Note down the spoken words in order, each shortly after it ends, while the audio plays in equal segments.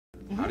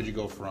did you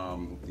go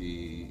from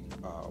the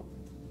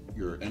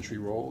your entry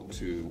role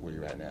to where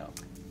you're at now?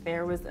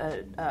 There was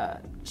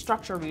a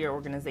structural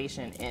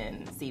reorganization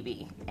in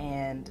CB,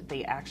 and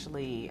they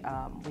actually,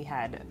 we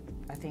had,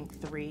 I think,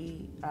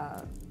 3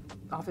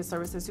 office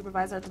services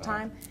supervisors at the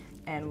time,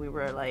 and we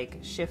were like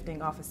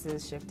shifting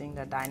offices, shifting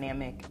the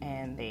dynamic,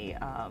 and they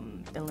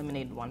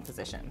eliminated 1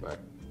 position. Right.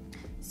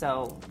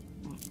 So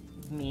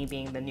me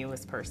being the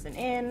newest person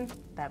in,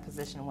 that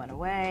position went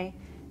away,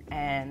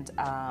 and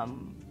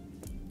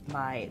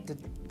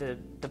the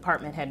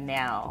department had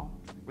now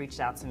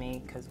reached out to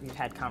me because we've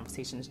had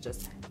conversations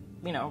just,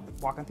 you know,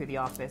 walking through the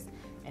office,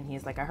 and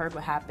he's like, I heard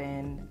what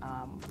happened.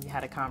 We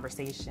had a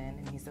conversation,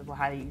 and he said, well,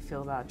 how do you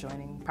feel about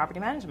joining property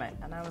management?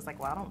 And I was like,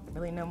 well, I don't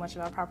really know much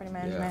about property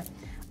management.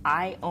 Yeah.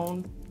 I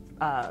own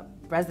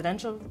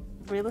residential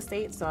real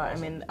estate, so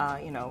I'm in,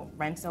 you know,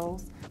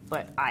 rentals,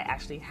 but I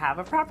actually have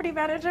a property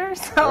manager,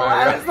 so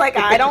I was like,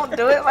 I don't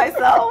do it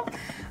myself.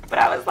 But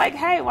I was like,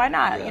 hey, why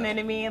not? Yeah. You know what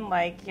I mean?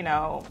 Like, you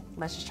know,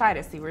 let's just try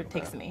to see where it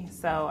takes me.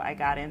 So I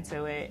got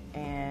into it,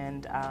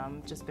 and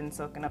just been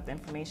soaking up the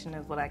information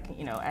of what I can,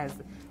 you know, as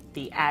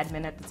the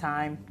admin at the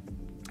time,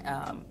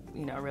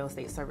 you know, real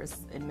estate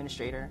service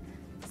administrator,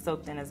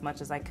 soaked in as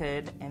much as I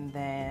could. And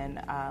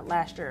then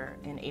last year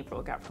in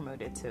April, got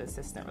promoted to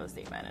assistant real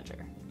estate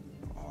manager.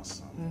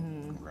 Awesome.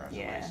 Mm-hmm.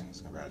 Congratulations.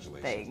 Yeah.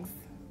 Congratulations. Thanks.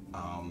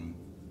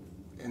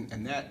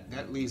 And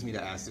that leads me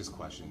to ask this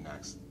question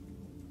next.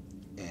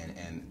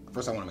 And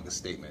first I want to make a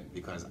statement,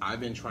 because I've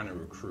been trying to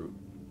recruit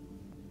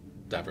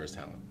diverse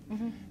talent.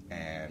 Mm-hmm.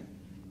 And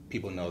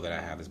people know that I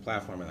have this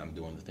platform and I'm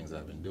doing the things that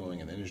I've been doing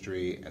in the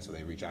industry, and so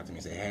they reach out to me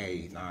and say,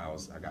 hey,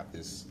 Niles, I got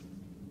this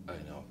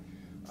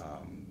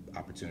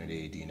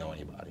opportunity, do you know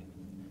anybody?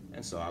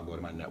 And so I'll go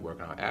to my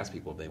network and I'll ask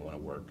people if they want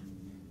to work.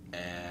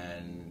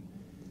 And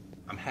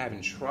I'm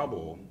having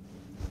trouble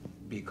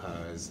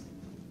because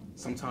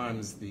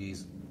sometimes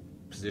these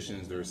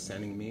positions they're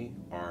sending me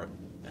are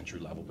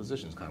entry-level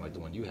positions, kind of like the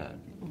one you had.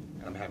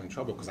 And I'm having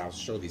trouble because I'll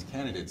show these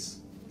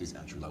candidates these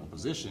entry-level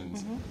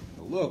positions,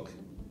 they'll look,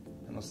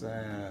 and they'll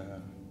say,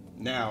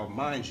 now,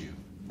 mind you,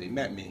 they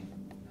met me,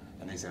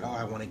 and they said, oh,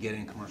 I want to get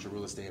in commercial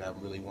real estate, I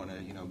really want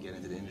to, you know, get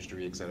into the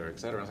industry, et cetera, et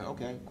cetera. I was like,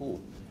 okay,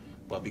 cool.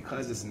 But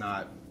because it's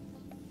not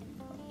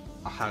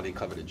a highly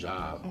coveted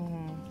job,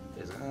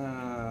 it's,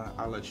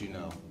 I'll let you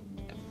know.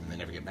 And they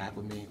never get back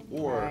with me.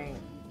 Or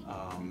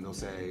they'll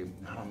say,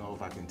 I don't know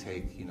if I can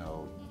take, you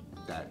know,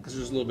 that, because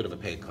there's a little bit of a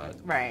pay cut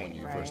when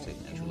you first take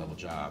an entry-level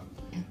job.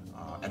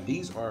 And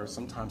these are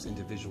sometimes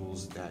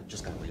individuals that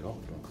just got laid off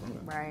during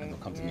Corona. And they'll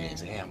come to me and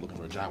say, hey, I'm looking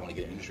for a job, I want to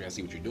get in the industry, I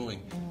see what you're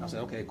doing. I'll say,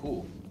 okay,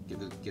 cool.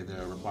 Give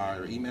the reply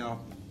or email.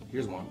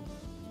 Here's one.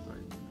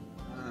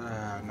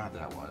 Like, not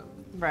that one.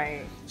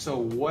 Right. So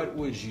what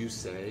would you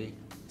say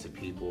to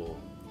people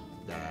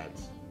that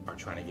are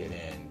trying to get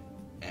in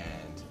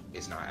and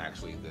it's not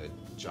actually the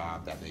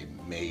job that they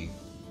may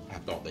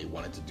have thought they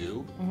wanted to do?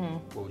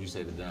 What would you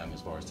say to them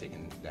as far as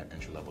taking that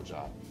entry-level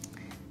job?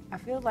 I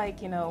feel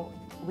like, you know,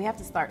 we have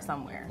to start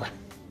somewhere.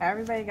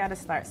 Everybody got to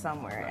start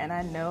somewhere. And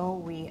I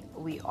know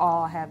we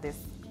all have this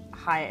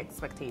high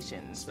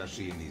expectations.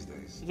 Especially in these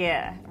days.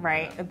 Yeah,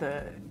 right.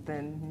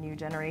 The new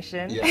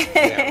generation.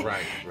 Yeah,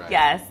 right.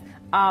 Yes.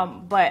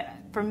 But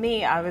for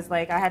me, I was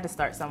like, I had to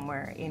start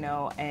somewhere, you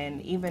know,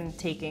 and even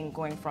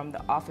going from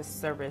the office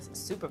service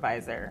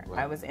supervisor,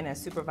 I was in a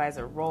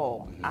supervisor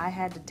role. I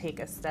had to take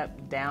a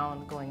step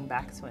down going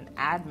back to an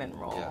admin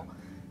role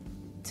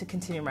to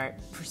continue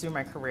pursue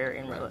my career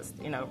in real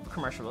estate, you know,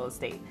 commercial real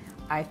estate.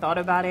 I thought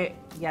about it.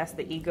 Yes,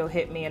 the ego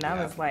hit me, and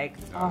I was like,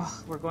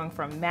 oh, we're going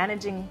from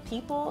managing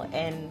people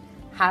and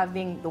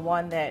having the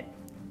one that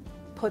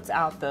puts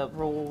out the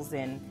rules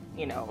and,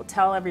 you know,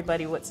 tell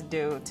everybody what to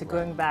do, to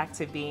going back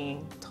to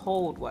being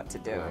told what to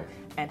do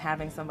and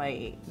having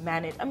somebody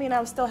manage. I mean,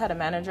 I still had a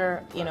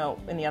manager, you know,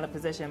 in the other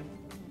position,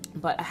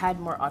 but I had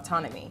more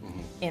autonomy.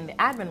 In the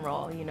admin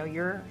role, you know,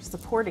 you're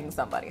supporting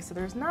somebody, so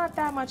there's not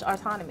that much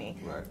autonomy.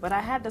 But I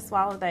had to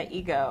swallow that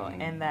ego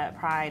and that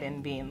pride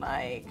in being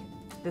like,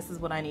 this is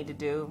what I need to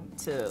do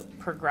to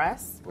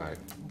progress.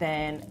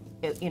 Then,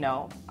 you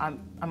know, I'm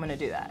going to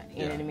do that.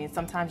 You know what I mean?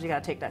 Sometimes you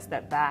got to take that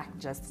step back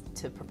just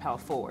to propel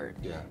forward.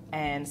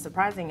 And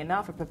surprising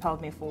enough, it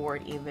propelled me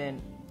forward even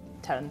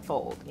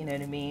tenfold. You know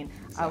what I mean?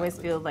 I always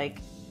feel like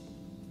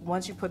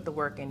once you put the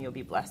work in, you'll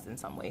be blessed in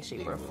some way,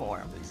 shape, or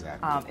form.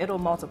 It'll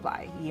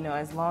multiply. You know,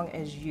 as long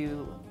as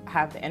you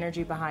have the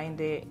energy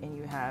behind it and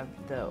you have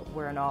the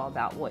where and all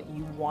about what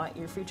you want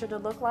your future to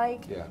look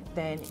like,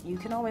 then you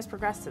can always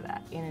progress to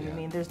that. You know what I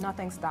mean? There's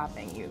nothing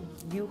stopping you.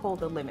 You hold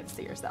the limits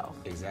to yourself.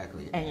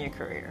 And your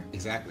career.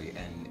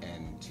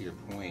 And to your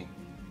point,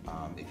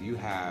 if you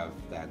have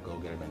that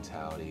go-getter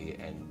mentality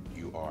and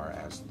you are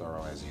as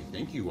thorough as you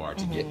think you are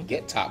to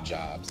get top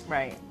jobs,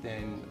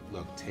 then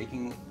look,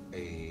 taking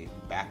a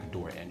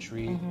backdoor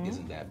entry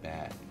isn't that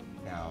bad.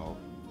 Now,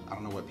 I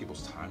don't know what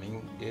people's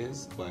timing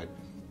is, but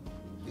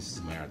this is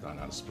a marathon,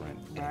 not a sprint.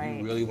 And if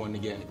you really want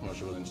to get in the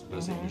commercial real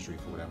estate industry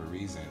for whatever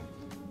reason,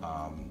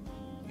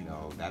 you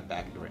know, that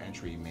backdoor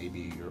entry may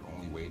be your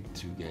only way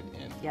to get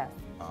in.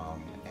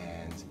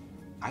 And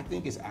I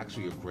think it's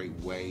actually a great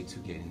way to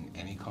get in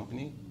any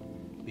company,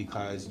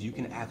 because you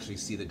can actually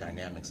see the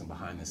dynamics and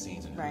behind the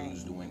scenes and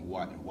who's doing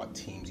what and what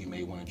teams you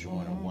may want to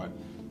join or what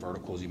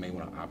verticals you may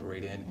want to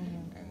operate in.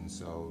 And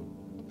so,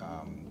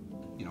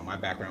 you know, my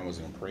background was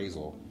in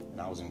appraisal, and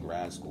I was in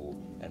grad school,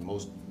 and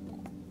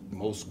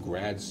most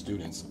grad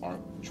students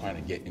aren't trying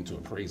to get into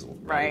appraisal.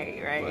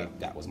 Right. But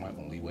that was my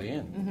only way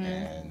in.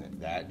 And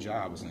that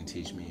job was going to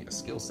teach me a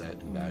skill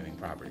set in valuing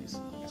properties.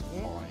 That's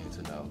all I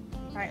needed to know.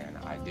 And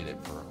I did it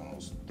for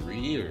almost 3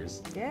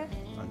 years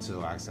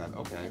until I said,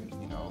 okay,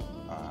 you know,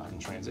 I can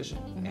transition.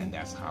 And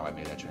that's how I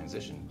made that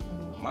transition.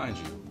 Mind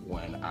you,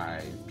 when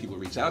people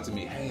reach out to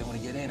me, hey, I want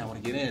to get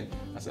in,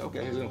 I said,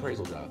 okay, here's an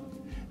appraisal job.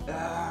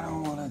 I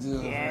don't want to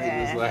do it.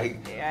 It's like,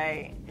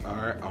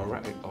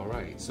 all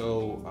right.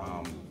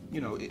 So, you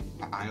know,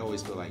 I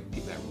always feel like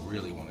people that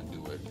really want to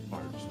do it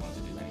or just want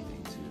to do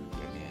anything to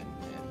get in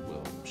and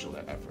will show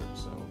that effort.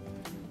 So,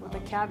 the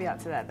caveat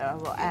to that, though, I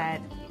will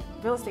add,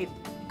 real estate,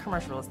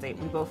 commercial real estate,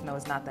 we both know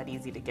is not that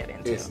easy to get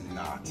into. It's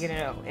not. You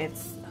know,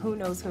 it's who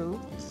knows who.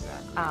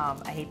 Exactly.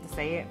 I hate to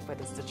say it, but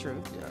it's the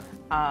truth.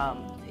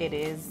 It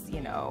is,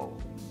 you know,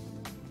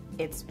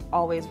 it's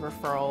always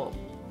referral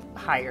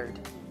hired.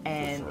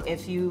 And I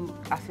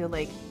feel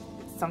like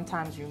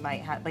sometimes you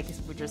might have, like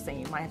what you're saying,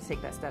 you might have to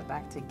take that step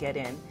back to get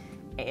in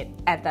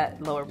at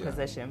that lower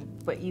position,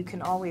 but you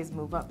can always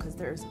move up, because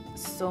there's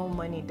so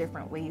many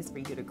different ways for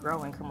you to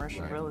grow in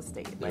commercial real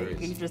estate. Like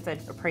you just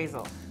said,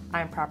 appraisal,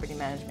 I'm property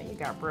management, you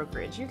got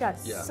brokerage, you got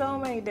so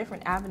many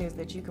different avenues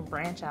that you can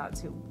branch out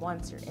to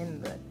once you're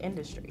in the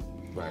industry.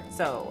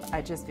 So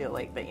I just feel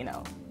like that, you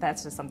know,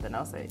 that's just something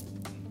else that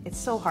it's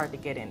so hard to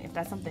get in. If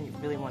that's something you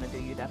really want to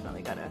do, you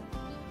definitely gotta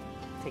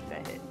take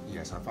that hit.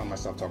 Yes, I found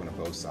myself talking to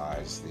both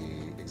sides.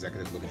 The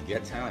executives looking to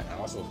get talent. I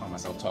also found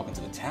myself talking to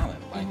the talent.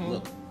 Like,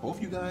 look,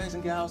 both you guys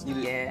and gals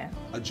need to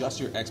adjust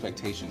your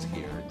expectations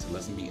here to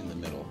let's meet in the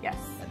middle. Yes.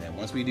 And then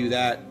once we do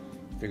that,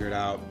 figure it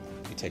out,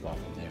 we take off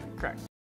from there. Correct.